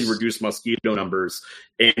dramatically reduce mosquito numbers,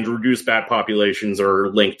 and reduced bat populations are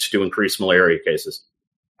linked to increased malaria cases.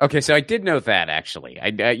 Okay, so I did know that actually. Now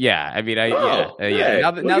that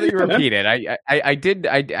you repeat it,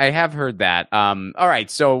 I have heard that. All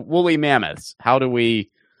right, so woolly mammoths. How do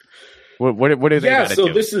we? What do they? Yeah,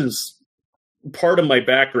 so this is part of my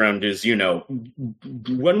background. Is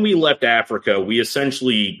when we left Africa, we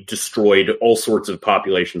essentially destroyed all sorts of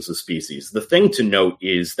populations of species. The thing to note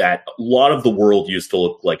is that a lot of the world used to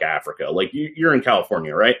look like Africa. You're in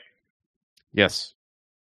California, right? Yes.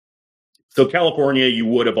 So California, you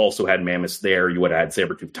would have also had mammoths there. You would have had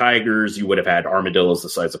saber-toothed tigers. You would have had armadillos the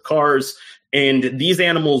size of cars. And these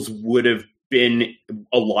animals would have been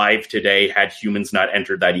alive today had humans not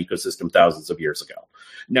entered that ecosystem thousands of years ago.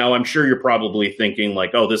 Now, I'm sure you're probably thinking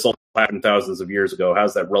this all happened thousands of years ago.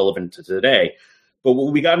 How's that relevant to today? But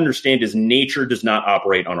what we got to understand is nature does not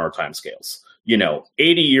operate on our timescales.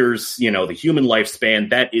 80 years, the human lifespan,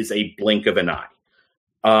 that is a blink of an eye.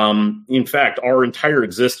 In fact, our entire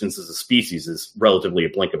existence as a species is relatively a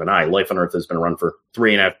blink of an eye. Life on Earth has been around for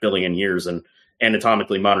 3.5 billion years, and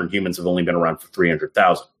anatomically modern humans have only been around for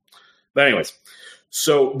 300,000. But anyways,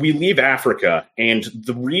 so we leave Africa, and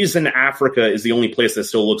the reason Africa is the only place that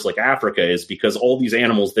still looks like Africa is because all these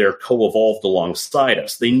animals there co-evolved alongside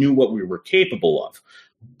us. They knew what we were capable of.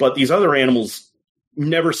 But these other animals,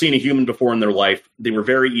 never seen a human before in their life, they were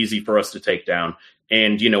very easy for us to take down.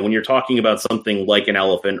 And, when you're talking about something like an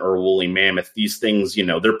elephant or a woolly mammoth, these things,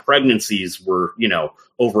 their pregnancies were,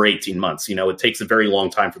 over 18 months. It takes a very long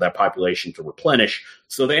time for that population to replenish.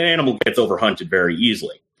 So the animal gets overhunted very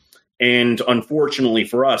easily. And unfortunately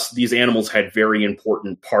for us, these animals had very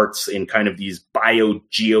important parts in kind of these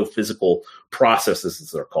biogeophysical processes,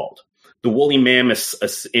 as they're called. The woolly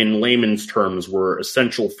mammoths, in layman's terms, were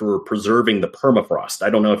essential for preserving the permafrost. I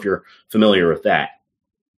don't know if you're familiar with that.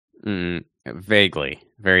 Vaguely,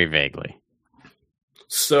 very vaguely.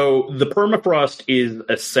 So the permafrost is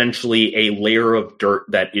essentially a layer of dirt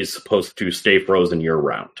that is supposed to stay frozen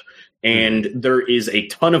year-round. And there is a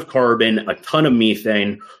ton of carbon, a ton of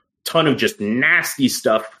methane, ton of just nasty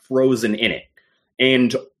stuff frozen in it.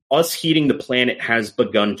 And us heating the planet has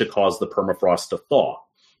begun to cause the permafrost to thaw.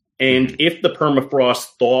 And if the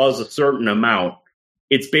permafrost thaws a certain amount,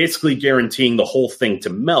 it's basically guaranteeing the whole thing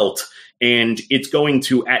to melt. And it's going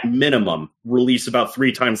to, at minimum, release about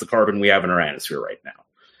 3 times the carbon we have in our atmosphere right now.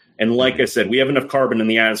 And like I said, we have enough carbon in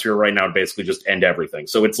the atmosphere right now to basically just end everything.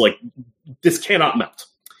 So it's like, this cannot melt.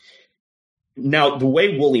 Now, the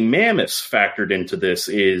way woolly mammoths factored into this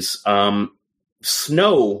is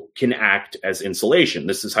snow can act as insulation.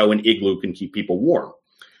 This is how an igloo can keep people warm.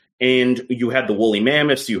 And you had the woolly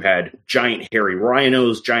mammoths, you had giant hairy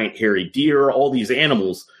rhinos, giant hairy deer, all these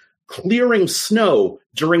animals clearing snow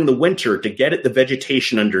during the winter to get at the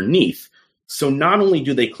vegetation underneath. So not only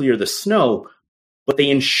do they clear the snow, but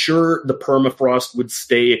they ensure the permafrost would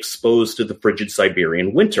stay exposed to the frigid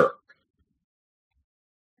Siberian winter.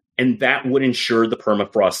 And that would ensure the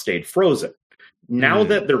permafrost stayed frozen. Now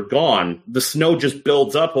that they're gone, the snow just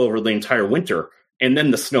builds up over the entire winter, and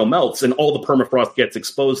then the snow melts, and all the permafrost gets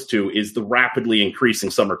exposed to is the rapidly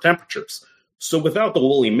increasing summer temperatures. So without the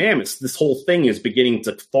woolly mammoths, this whole thing is beginning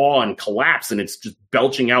to thaw and collapse, and it's just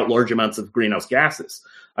belching out large amounts of greenhouse gases.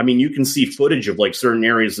 I mean, you can see footage of like certain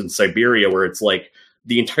areas in Siberia where it's like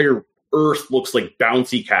the entire earth looks like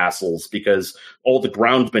bouncy castles because all the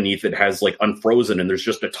ground beneath it has like unfrozen and there's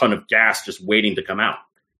just a ton of gas just waiting to come out.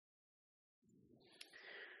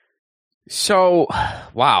 So,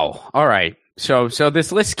 wow. All right. So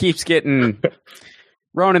this list keeps getting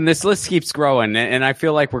Ronan, this list keeps growing, and I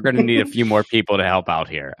feel like we're going to need a few more people to help out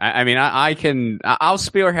here. I mean, I'll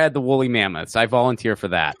spearhead the woolly mammoths. I volunteer for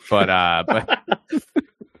that, but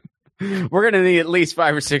we're going to need at least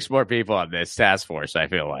 5 or 6 more people on this task force, I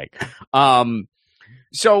feel like.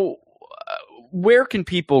 So where can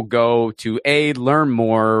people go to learn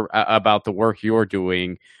more about the work you're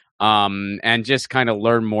doing, and just kind of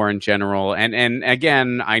learn more in general? And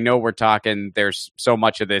again, I know we're talking, there's so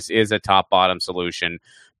much of this is a top-bottom solution,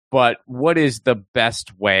 but what is the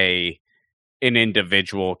best way an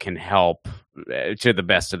individual can help to the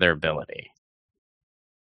best of their ability?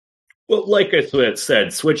 Well, like I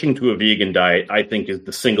said, switching to a vegan diet, I think, is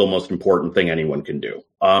the single most important thing anyone can do.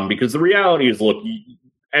 Because the reality is, look,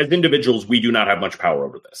 as individuals, we do not have much power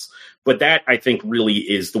over this. But that, I think, really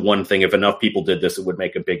is the one thing. If enough people did this, it would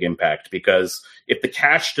make a big impact. Because if the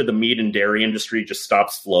cash to the meat and dairy industry just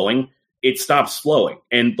stops flowing, it stops flowing.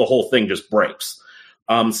 And the whole thing just breaks.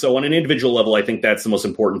 So on an individual level, I think that's the most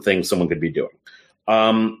important thing someone could be doing.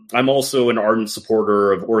 I'm also an ardent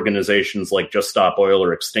supporter of organizations like Just Stop Oil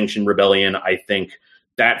or Extinction Rebellion. I think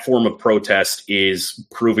that form of protest is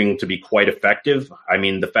proving to be quite effective. I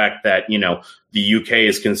mean, the fact that, the UK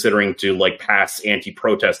is considering to pass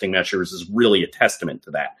anti-protesting measures is really a testament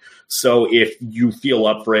to that. So if you feel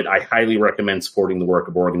up for it, I highly recommend supporting the work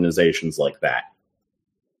of organizations like that.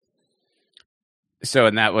 So,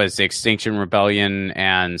 and that was Extinction Rebellion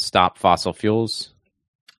and Stop Fossil Fuels?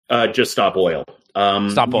 Just Stop Oil.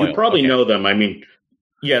 Stop Oil. You probably know them. I mean,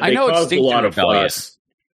 yeah, they caused a lot of fuss.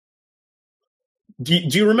 Do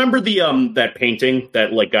you remember the that painting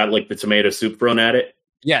that got the tomato soup thrown at it?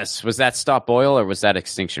 Yes. Was that Stop Oil or was that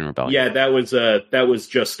Extinction Rebellion? Yeah, that was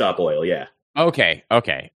Just Stop Oil. Yeah. Okay. All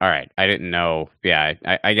right. I didn't know. Yeah,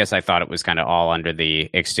 I guess I thought it was kind of all under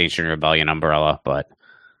the Extinction Rebellion umbrella, but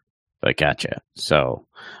gotcha. So,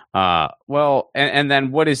 well, and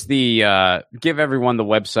then what is the give everyone the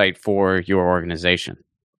website for your organization?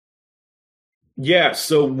 Yeah,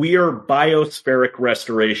 so we are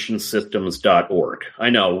biospheric-restoration-systems.org. I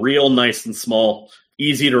know, real nice and small,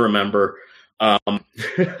 easy to remember. Everyone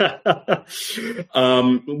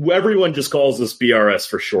just calls us BRS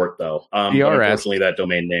for short, though. BRS.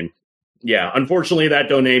 Unfortunately, that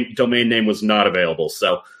domain name was not available.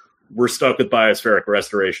 So we're stuck with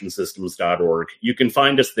biospheric-restoration-systems.org. You can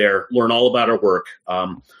find us there, learn all about our work.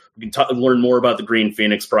 You can learn more about the Green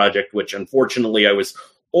Phoenix Project, which unfortunately I was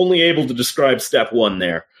only able to describe step 1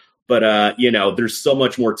 there. But, there's so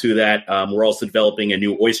much more to that. We're also developing a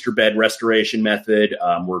new oyster bed restoration method.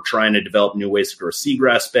 We're trying to develop new ways to grow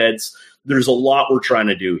seagrass beds. There's a lot we're trying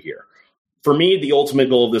to do here. For me, the ultimate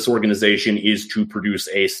goal of this organization is to produce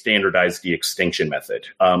a standardized de-extinction method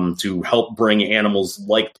to help bring animals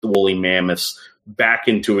like the woolly mammoths back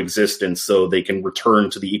into existence so they can return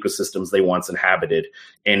to the ecosystems they once inhabited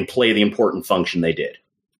and play the important function they did.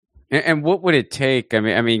 And what would it take? I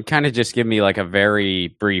mean, kind of just give me like a very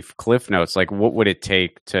brief cliff notes. Like, what would it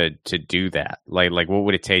take to do that? Like what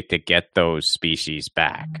would it take to get those species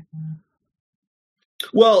back?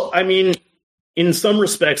 Well, I mean, in some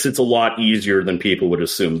respects, it's a lot easier than people would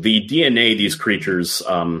assume. The DNA these creatures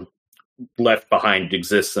left behind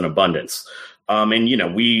exists in abundance. And, you know,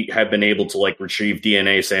 we have been able to like retrieve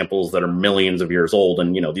DNA samples that are millions of years old.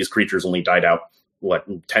 And, you know, these creatures only died out,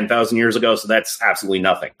 10,000 years ago. So that's absolutely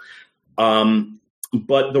nothing.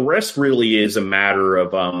 But the rest really is a matter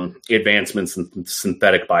of advancements in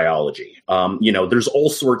synthetic biology. You know, there's all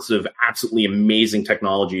sorts of absolutely amazing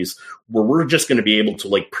technologies where we're just going to be able to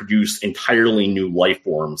like produce entirely new life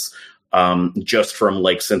forms just from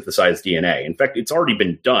like synthesized DNA. In fact, it's already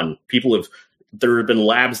been done. There have been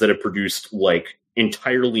labs that have produced like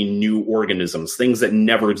entirely new organisms, things that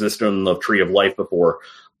never existed on the tree of life before,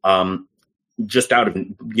 just out of,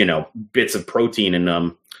 you know, bits of protein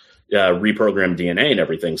and reprogrammed DNA and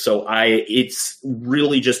everything. So it's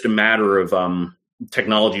really just a matter of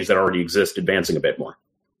technologies that already exist advancing a bit more.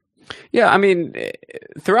 Yeah, I mean,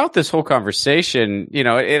 throughout this whole conversation, you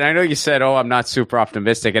know, and I know you said, "Oh, I'm not super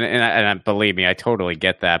optimistic," and believe me, I totally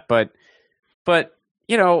get that. But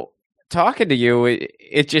you know, talking to you,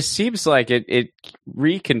 it just seems like it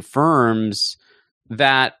reconfirms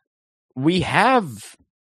that we have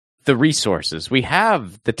the resources, we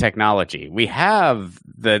have the technology, we have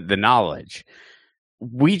the knowledge.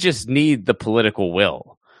 We just need the political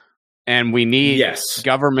will, and we need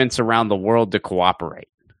governments around the world to cooperate.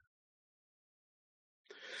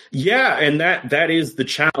 Yeah, and that is the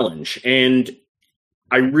challenge. And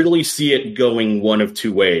I really see it going one of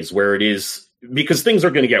two ways, where it is, because things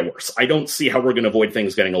are going to get worse. I don't see how we're going to avoid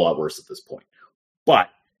things getting a lot worse at this point. But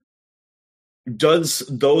does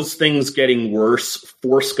those things getting worse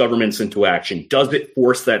force governments into action? Does it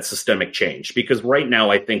force that systemic change? Because right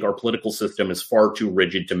now, I think our political system is far too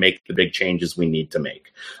rigid to make the big changes we need to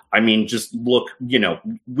make. I mean, just look, you know,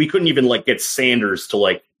 we couldn't even like get Sanders to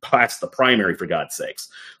like pass the primary, for God's sakes.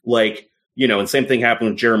 Like, you know, and same thing happened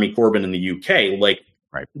with Jeremy Corbyn in the UK. Like,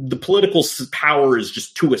 the political power is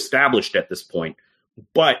just too established at this point.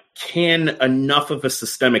 But can enough of a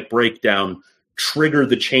systemic breakdown trigger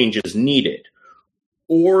the changes needed?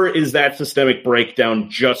 Or is that systemic breakdown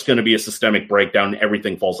just going to be a systemic breakdown and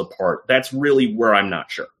everything falls apart? That's really where I'm not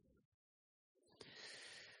sure.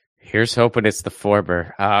 Here's hoping it's the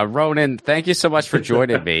former. Ronan, thank you so much for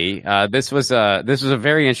joining me. This was a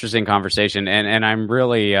very interesting conversation, and I'm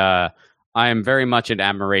really I am very much in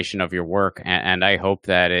admiration of your work, and I hope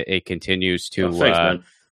that it continues to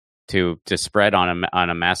to spread on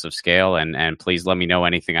a massive scale. And please let me know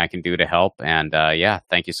anything I can do to help. And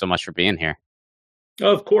thank you so much for being here.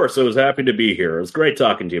 Of course, I was happy to be here. It was great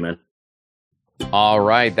talking to you, man. All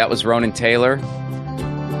right, that was Ronan Taylor.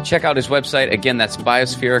 Check out his website. Again, that's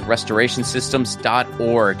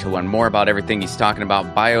biospheric-restoration-systems.org to learn more about everything he's talking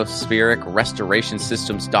about.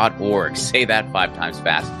 biospheric-restoration-systems.org. Say that 5 times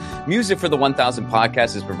fast. Music for the 1000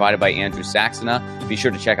 podcast is provided by Andrew Saxena. Be sure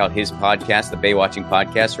to check out his podcast, the Baywatching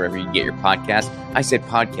Podcast, wherever you get your podcast. I said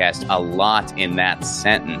podcast a lot in that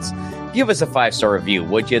sentence. Give us a 5-star review,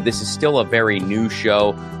 would you? This is still a very new show.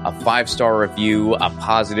 A 5-star review, a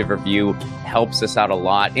positive review helps us out a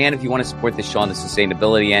lot. And if you want to support this show on the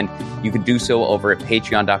sustainability end, you can do so over at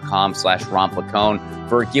patreon.com/romplacone.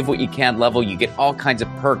 For a give what you can level, you get all kinds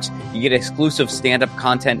of perks. You get exclusive stand-up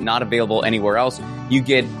content not available anywhere else. You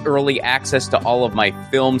get early access to all of my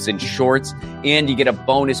films and shorts, and you get a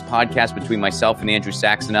bonus podcast between myself and Andrew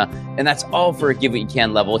Saxena. And that's all for a give what you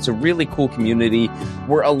can level. It's a really cool community.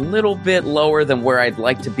 We're a little bit lower than where I'd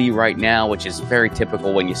like to be right now, which is very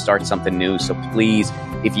typical when you start something new. So please,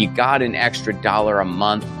 if you got an extra $1 a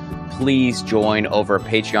month, please join over at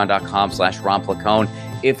patreon.com/romplacone.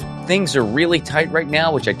 If things are really tight right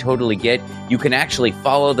now, which I totally get, you can actually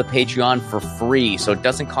follow the Patreon for free. So it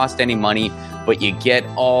doesn't cost any money, but you get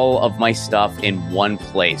all of my stuff in one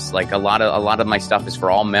place. Like a lot of my stuff is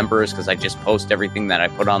for all members because I just post everything that I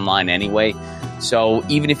put online anyway. So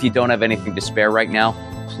even if you don't have anything to spare right now,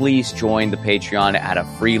 please join the Patreon at a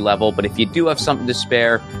free level. But if you do have something to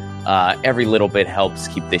spare, every little bit helps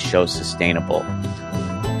keep this show sustainable.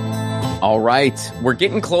 All right, we're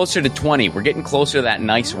getting closer to 20. We're getting closer to that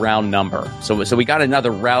nice round number. So we got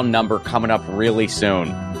another round number coming up really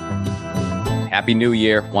soon. Happy New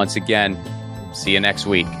Year once again. See you next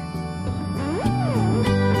week.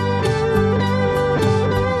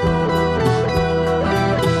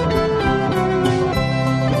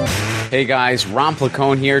 Hey guys, Ron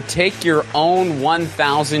Placone here. Take your own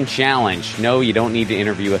 1,000 challenge. No, you don't need to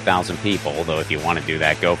interview 1,000 people, although if you want to do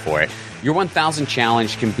that, go for it. Your 1,000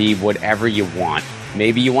 challenge can be whatever you want.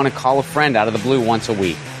 Maybe you want to call a friend out of the blue once a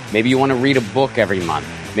week. Maybe you want to read a book every month.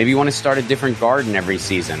 Maybe you want to start a different garden every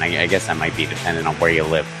season. I guess that might be dependent on where you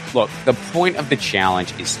live. Look, the point of the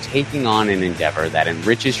challenge is taking on an endeavor that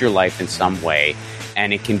enriches your life in some way,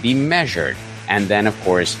 and it can be measured. And then, of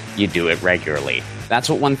course, you do it regularly. That's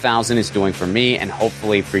what 1,000 is doing for me and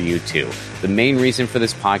hopefully for you too. The main reason for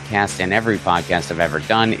this podcast and every podcast I've ever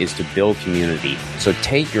done is to build community. So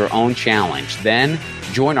take your own challenge. Then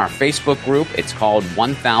join our Facebook group. It's called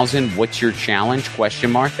 1,000 What's Your Challenge? ?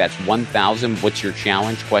 That's 1,000 What's Your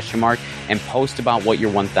Challenge ? And post about what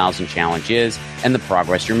your 1,000 challenge is and the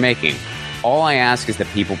progress you're making. All I ask is that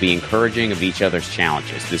people be encouraging of each other's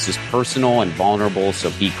challenges. This is personal and vulnerable, so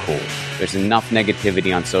be cool. There's enough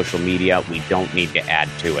negativity on social media. We don't need to add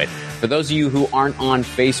to it. For those of you who aren't on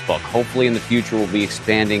Facebook, hopefully in the future we'll be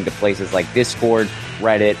expanding to places like Discord,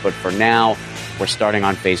 Reddit, but for now, we're starting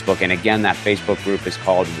on Facebook. And again, that Facebook group is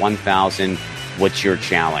called 1,000 What's Your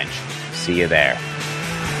Challenge? See you there.